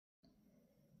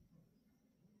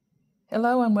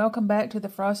Hello and welcome back to the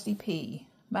Frosty P.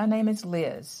 My name is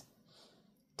Liz.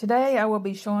 Today I will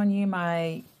be showing you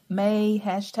my May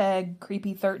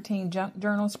 #Creepy13 junk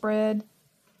journal spread.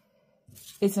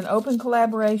 It's an open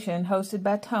collaboration hosted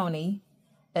by Tony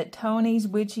at Tony's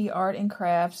Witchy Art and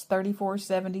Crafts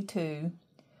 3472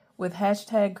 with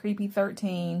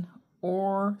 #Creepy13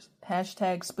 or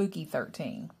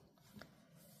 #Spooky13.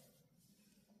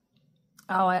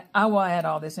 I will add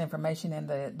all this information in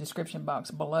the description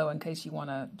box below in case you want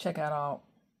to check out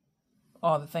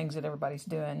all the things that everybody's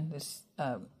doing,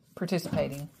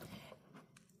 participating.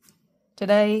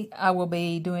 Today, I will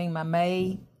be doing my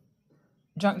May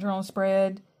junk journal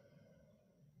spread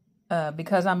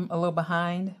because I'm a little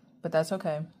behind, but that's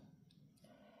okay.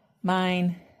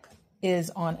 Mine is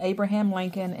on Abraham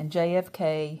Lincoln and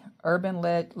JFK, urban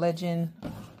legend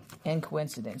and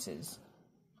coincidences.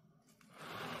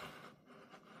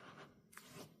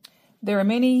 There are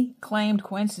many claimed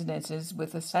coincidences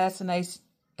with assassinations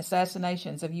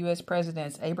of U.S.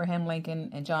 Presidents Abraham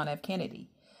Lincoln and John F. Kennedy,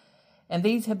 and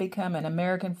these have become an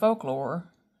American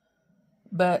folklore,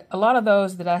 but a lot of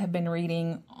those that I have been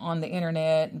reading on the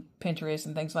internet and Pinterest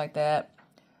and things like that,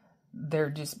 they're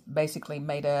just basically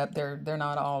made up. They're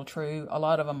not all true. A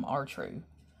lot of them are true.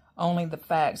 Only the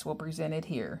facts will present it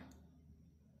here.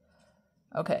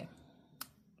 Okay.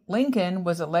 Lincoln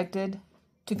was elected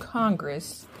to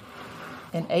Congress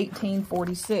in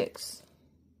 1846.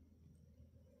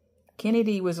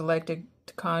 Kennedy was elected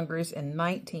to Congress in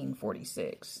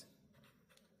 1946.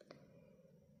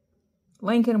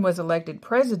 Lincoln was elected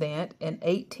president in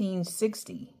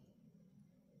 1860.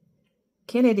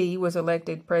 Kennedy was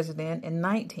elected president in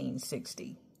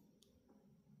 1960.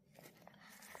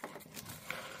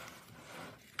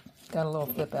 Got a little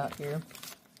flip out here.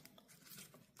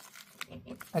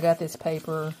 I got this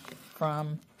paper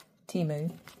from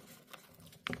Temu.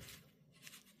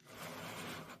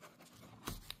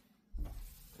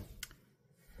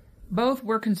 Both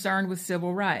were concerned with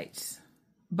civil rights.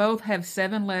 Both have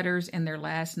 7 letters in their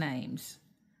last names.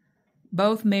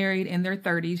 Both married in their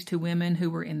 30s to women who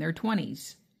were in their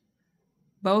 20s.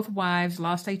 Both wives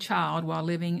lost a child while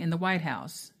living in the White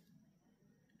House.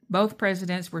 Both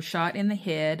presidents were shot in the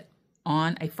head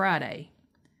on a Friday.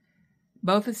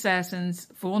 Both assassins'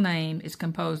 full name is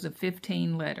composed of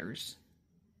 15 letters.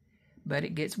 But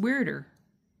it gets weirder.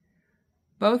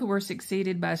 Both were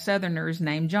succeeded by Southerners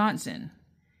named Johnson.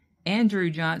 Andrew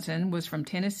Johnson was from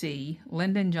Tennessee.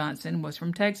 Lyndon Johnson was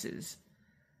from Texas.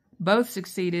 Both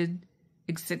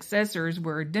successors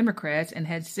were Democrats and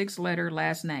had 6-letter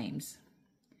last names.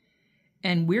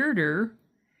 And weirder,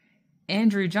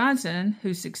 Andrew Johnson,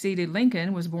 who succeeded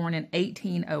Lincoln, was born in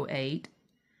 1808.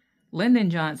 Lyndon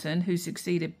Johnson, who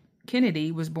succeeded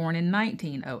Kennedy, was born in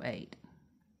 1908.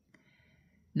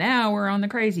 Now we're on the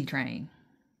crazy train.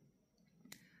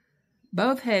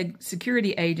 Both had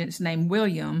security agents named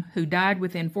William, who died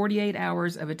within 48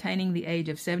 hours of attaining the age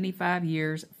of 75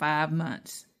 years, 5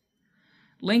 months.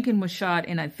 Lincoln was shot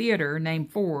in a theater named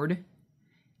Ford.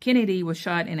 Kennedy was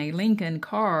shot in a Lincoln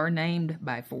car made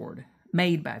by Ford.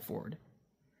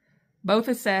 Both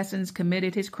assassins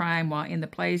committed his crime while in the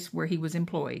place where he was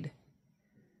employed.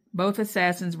 Both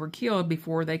assassins were killed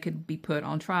before they could be put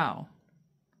on trial.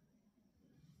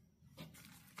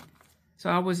 So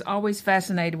I was always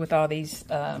fascinated with all these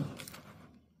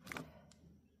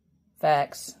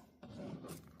facts.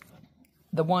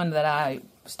 The one that I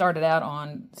started out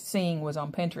on seeing was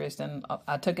on Pinterest, and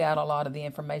I took out a lot of the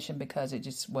information because it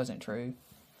just wasn't true.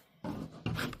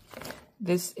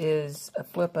 This is a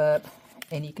flip up,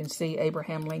 and you can see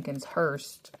Abraham Lincoln's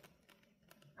hearse.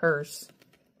 It's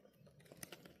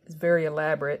very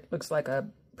elaborate. Looks like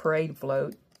a parade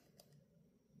float.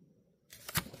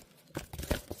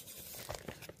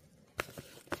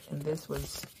 And this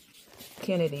was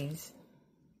Kennedy's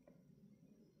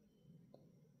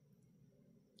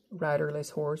riderless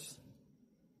horse.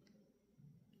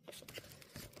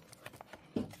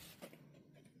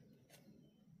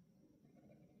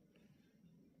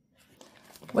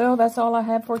 Well, that's all I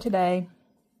have for today.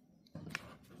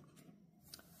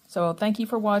 So thank you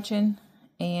for watching,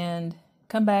 and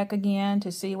come back again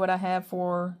to see what I have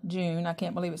for June. I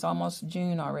can't believe it's almost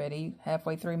June already,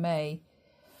 halfway through May.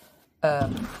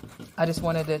 I just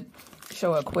wanted to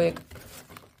show a quick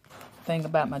thing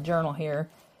about my journal here.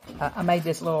 I made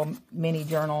this little mini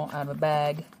journal out of a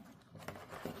bag,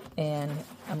 and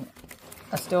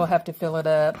I still have to fill it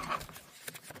up.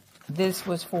 This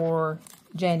was for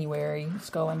January,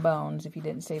 Skull and Bones. If you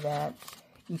didn't see that,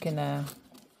 you can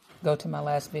go to my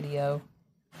last video.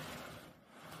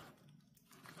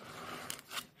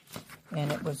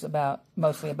 And it was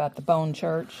mostly about the Bone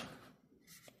Church.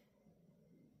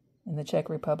 in the Czech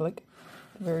Republic.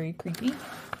 Very creepy.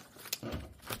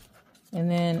 And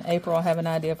then April, I have an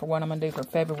idea for what I'm going to do for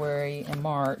February and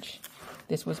March.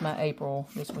 This was my April.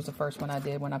 This was the first one I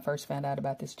did when I first found out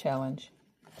about this challenge.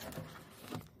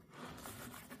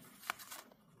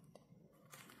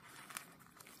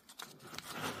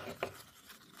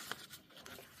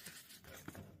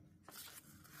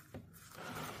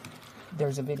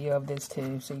 There's a video of this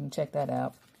too, so you can check that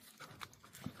out.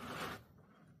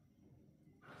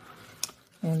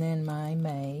 And then my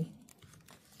May.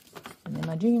 And then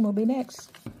my June will be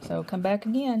next. So come back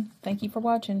again. Thank you for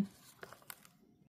watching.